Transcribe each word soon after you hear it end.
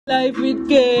Life with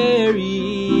Gary.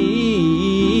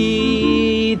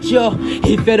 Yo,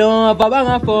 if you don't have a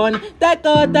banger phone, take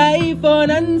out the iPhone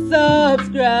and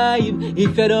subscribe.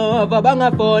 If you don't have a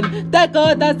banger phone, take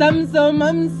out the Samsung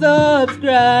and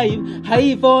subscribe.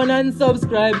 iPhone and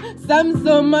subscribe.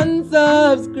 Samsung and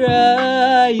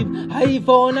subscribe.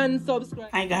 iPhone and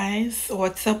subscribe. Hi guys,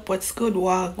 what's up? What's good?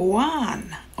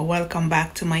 Wagwan. Welcome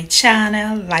back to my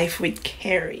channel, Life with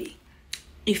Carrie.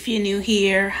 If you're new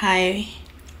here, hi.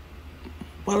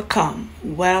 Welcome.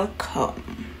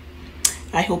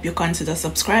 I hope you consider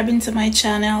subscribing to my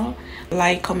channel,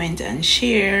 like, comment and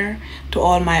share. To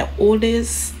all my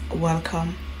oldies,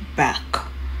 welcome back.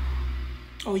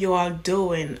 How you all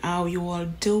doing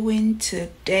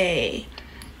today?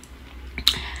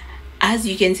 As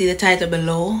you can see the title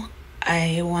below,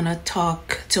 I want to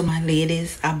talk to my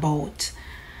ladies about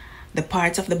the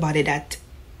parts of the body that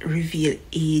reveal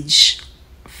age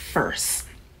first.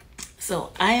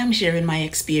 So I am sharing my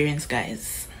experience,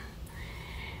 guys.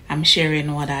 I'm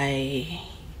sharing what I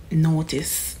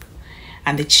notice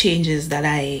and the changes that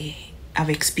I have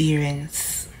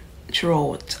experienced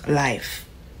throughout life.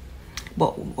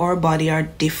 But our body are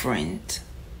different,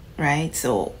 right?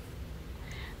 So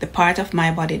the part of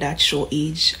my body that show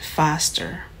age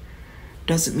faster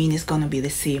doesn't mean it's gonna be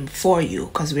the same for you,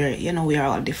 because we are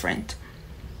all different.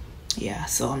 Yeah,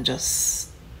 so I'm just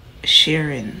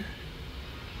sharing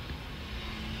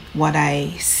what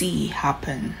I see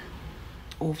happen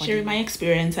over sharing my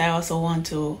experience. I also want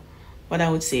to, what I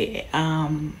would say,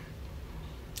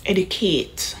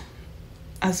 educate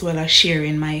as well as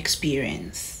sharing my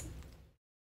experience.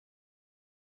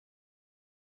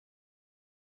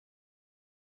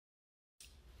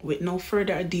 With no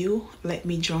further ado, let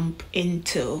me jump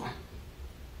into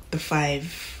the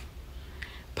 5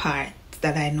 parts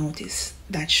that I notice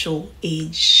that show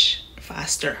age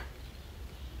faster.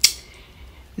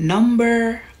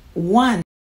 Number 1,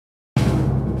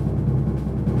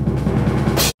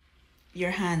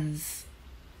 your hands.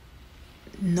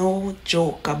 No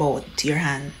joke about your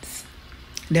hands.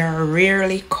 They're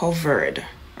rarely covered,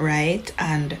 right?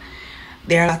 And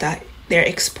they're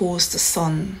exposed to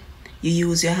sun. You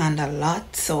use your hand a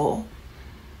lot, so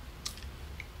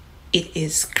it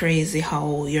is crazy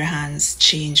how your hands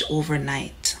change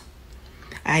overnight.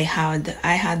 I had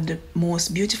the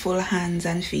most beautiful hands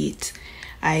and feet.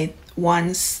 I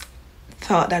once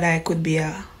thought that I could be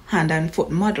a hand and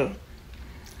foot model,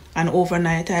 and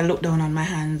overnight I look down on my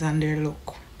hands and they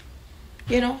look,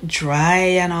 dry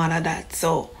and all of that.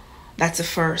 So that's a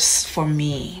first for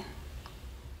me.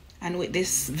 And with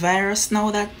this virus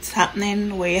now that's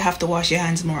happening, where you have to wash your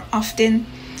hands more often,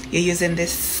 you're using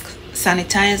this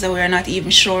sanitizer, we're not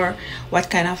even sure what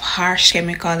kind of harsh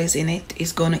chemical is in it.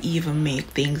 It's gonna even make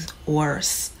things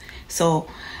worse. So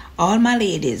all my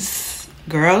ladies,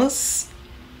 girls,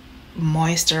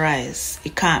 moisturize.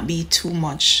 It can't be too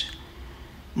much.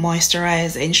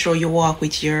 Moisturize. Ensure you walk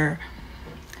with your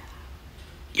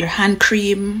hand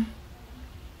cream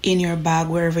in your bag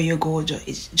wherever you go.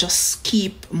 Just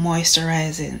keep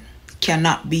moisturizing.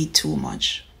 Cannot be too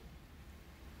much.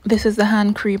 This is the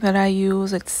hand cream that I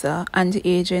use. It's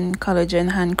anti-aging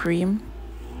collagen hand cream.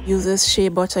 Uses shea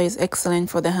butter, is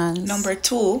excellent for the hands. Number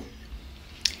 2,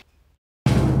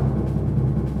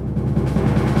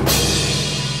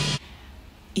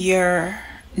 your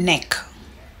neck.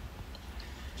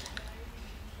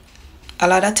 A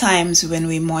lot of times when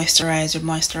we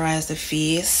moisturize the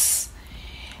face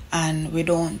and we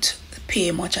don't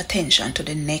pay much attention to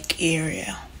the neck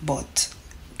area, but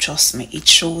trust me, it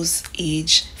shows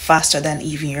age faster than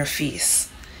even your face,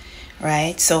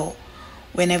 right? So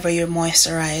whenever you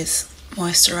moisturize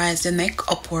the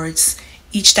neck upwards.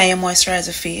 Each time you moisturize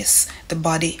the face, the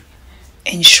body,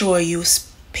 ensure you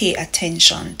pay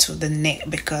attention to the neck,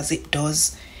 because it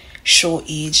does show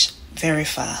age very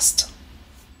fast.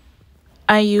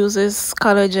 I use this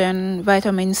collagen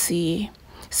vitamin C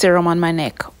serum on my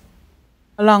neck,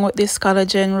 along with this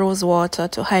collagen rose water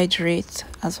to hydrate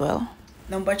as well.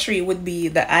 Number 3 would be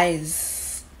the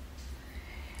eyes.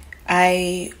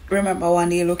 I remember one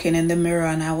day looking in the mirror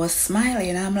and I was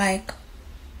smiling. I'm like,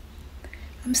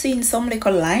 I'm seeing some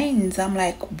little lines. I'm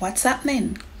like, what's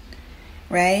happening?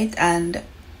 Right? And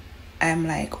I'm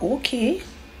like, okay.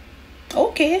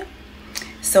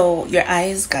 So your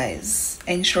eyes, guys,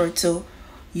 ensure to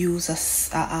use a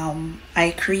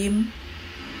eye cream,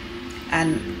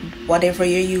 and whatever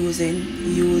you're using,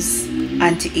 use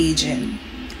anti-aging.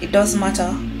 It doesn't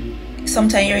matter.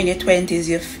 Sometimes you're in your 20s,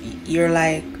 you're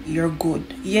like, you're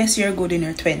good. Yes, you're good in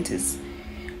your 20s,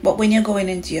 but when you're going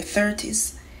into your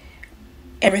 30s,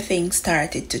 everything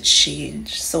started to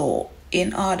change. So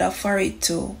in order for it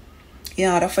to in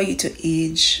order for you to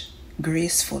age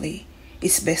gracefully,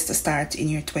 it's best to start in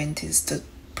your 20s to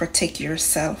protect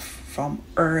yourself from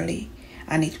early,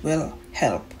 and it will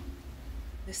help.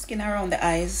 The skin around the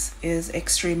eyes is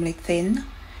extremely thin,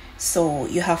 so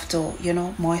you have to, you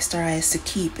know, moisturize to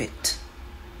keep it.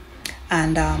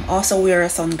 And also wear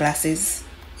sunglasses.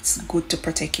 It's good to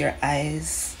protect your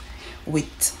eyes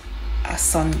with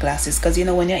sunglasses, because you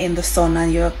know when you're in the sun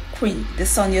and you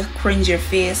cringe your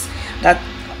face, that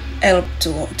help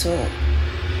to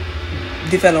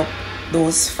develop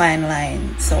those fine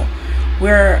lines. So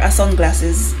wear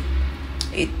sunglasses.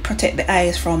 It protect the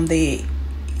eyes from the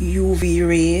UV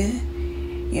ray,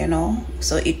 you know,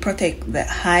 so it protect the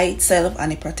eye itself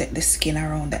and it protect the skin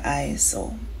around the eyes.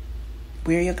 So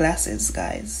wear your glasses,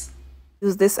 guys.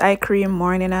 Use this eye cream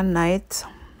morning and night.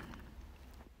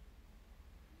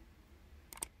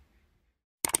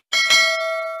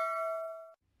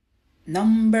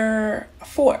 Number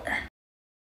 4.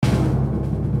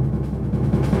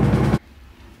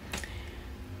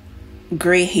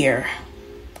 Gray hair.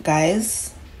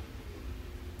 Guys,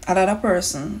 a lot of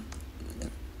person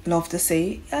love to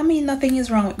say, I mean, nothing is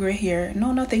wrong with gray hair.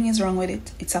 No, nothing is wrong with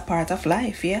it. It's a part of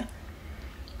life, yeah.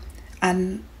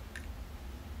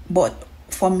 But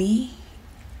for me,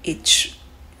 it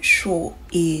show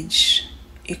age.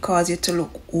 It causes you to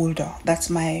look older. That's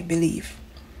my belief.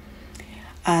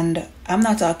 And I'm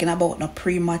not talking about no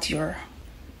premature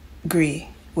gray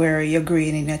where you're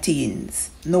graying in your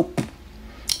teens. Nope.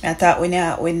 I thought when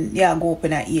you go up in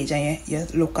that age and you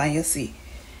look and you see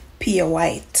pure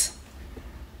white,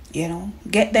 you know,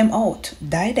 get them out,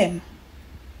 dye them,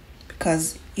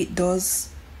 because it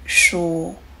does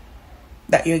show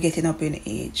that you're getting up in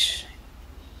age.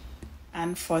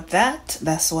 And for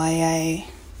that's why I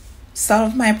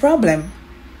solved my problem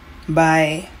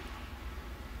by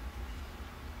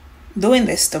doing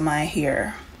this to my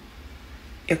hair.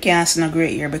 You can't see no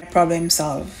gray hair, but problem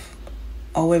solved.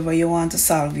 However you want to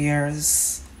solve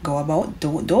yours, go about,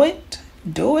 do it,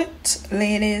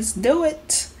 ladies, do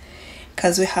it,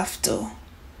 because we have to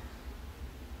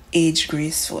age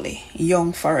gracefully,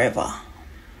 young forever.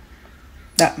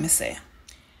 That me say.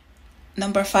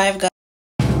 Number 5,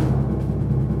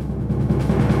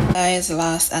 guys,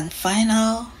 last and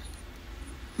final,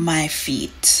 my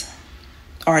feet,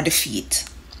 or the feet.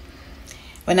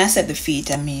 When I said the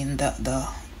feet, I mean the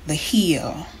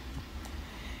heel,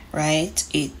 right?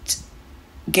 It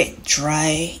get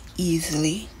dry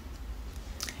easily,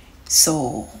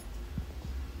 so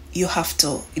you have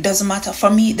to, it doesn't matter, for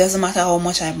me it doesn't matter how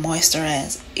much I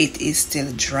moisturize, it is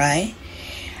still dry.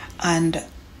 And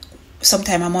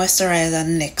sometimes I moisturize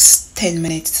and next 10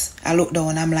 minutes I look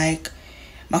down, I'm like,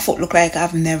 my foot look like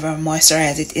I've never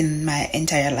moisturized it in my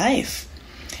entire life.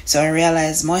 So I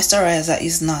realized moisturizer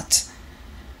is not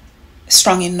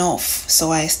strong enough,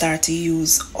 so I start to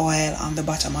use oil on the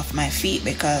bottom of my feet,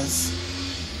 because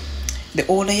the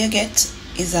older you get,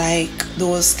 is like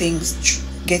those things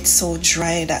get so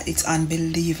dry that it's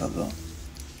unbelievable.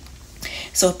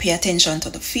 So pay attention to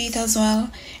the feet as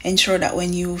well. Ensure that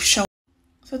when you shower,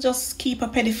 so just keep a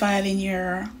pedophile in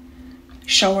your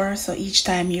shower, so each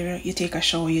time you take a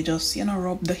shower, you just, you know,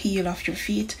 rub the heel of your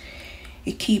feet.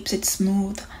 It keeps it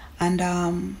smooth.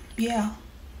 And yeah,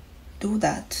 do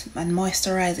that. And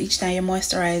moisturize. Each time you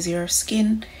moisturize your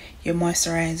skin, you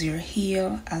moisturize your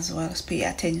heel as well. So pay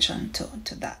attention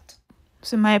to that.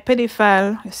 So my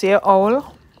pedophile, you see an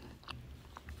owl?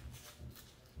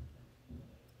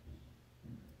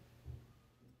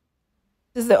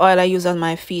 This is the oil I use on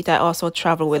my feet. I also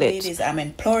travel with it. Ladies, I'm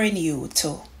imploring you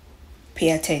to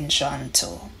pay attention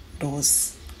to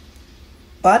those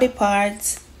body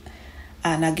parts.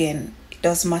 And again, it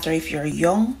doesn't matter if you're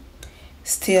young,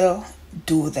 still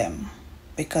do them.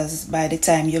 Because by the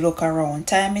time you look around,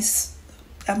 time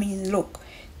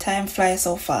flies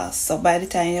so fast. So by the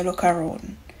time you look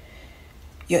around,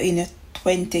 you're in your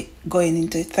 20s, going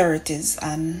into 30s,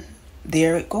 and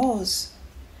there it goes.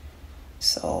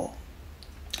 So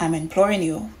I'm imploring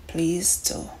you, please,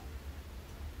 to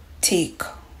take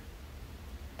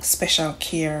special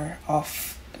care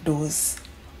of those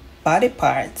body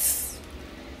parts.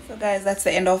 So guys, that's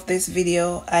the end of this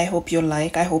video. I hope you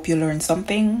learned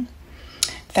something.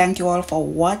 Thank you all for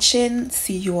watching.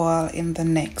 See you all in the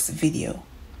next video.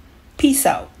 Peace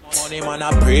out. Money man,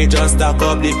 I pray just stack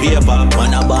up the paper.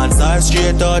 Man, I bounce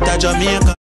straight out of Jamaica.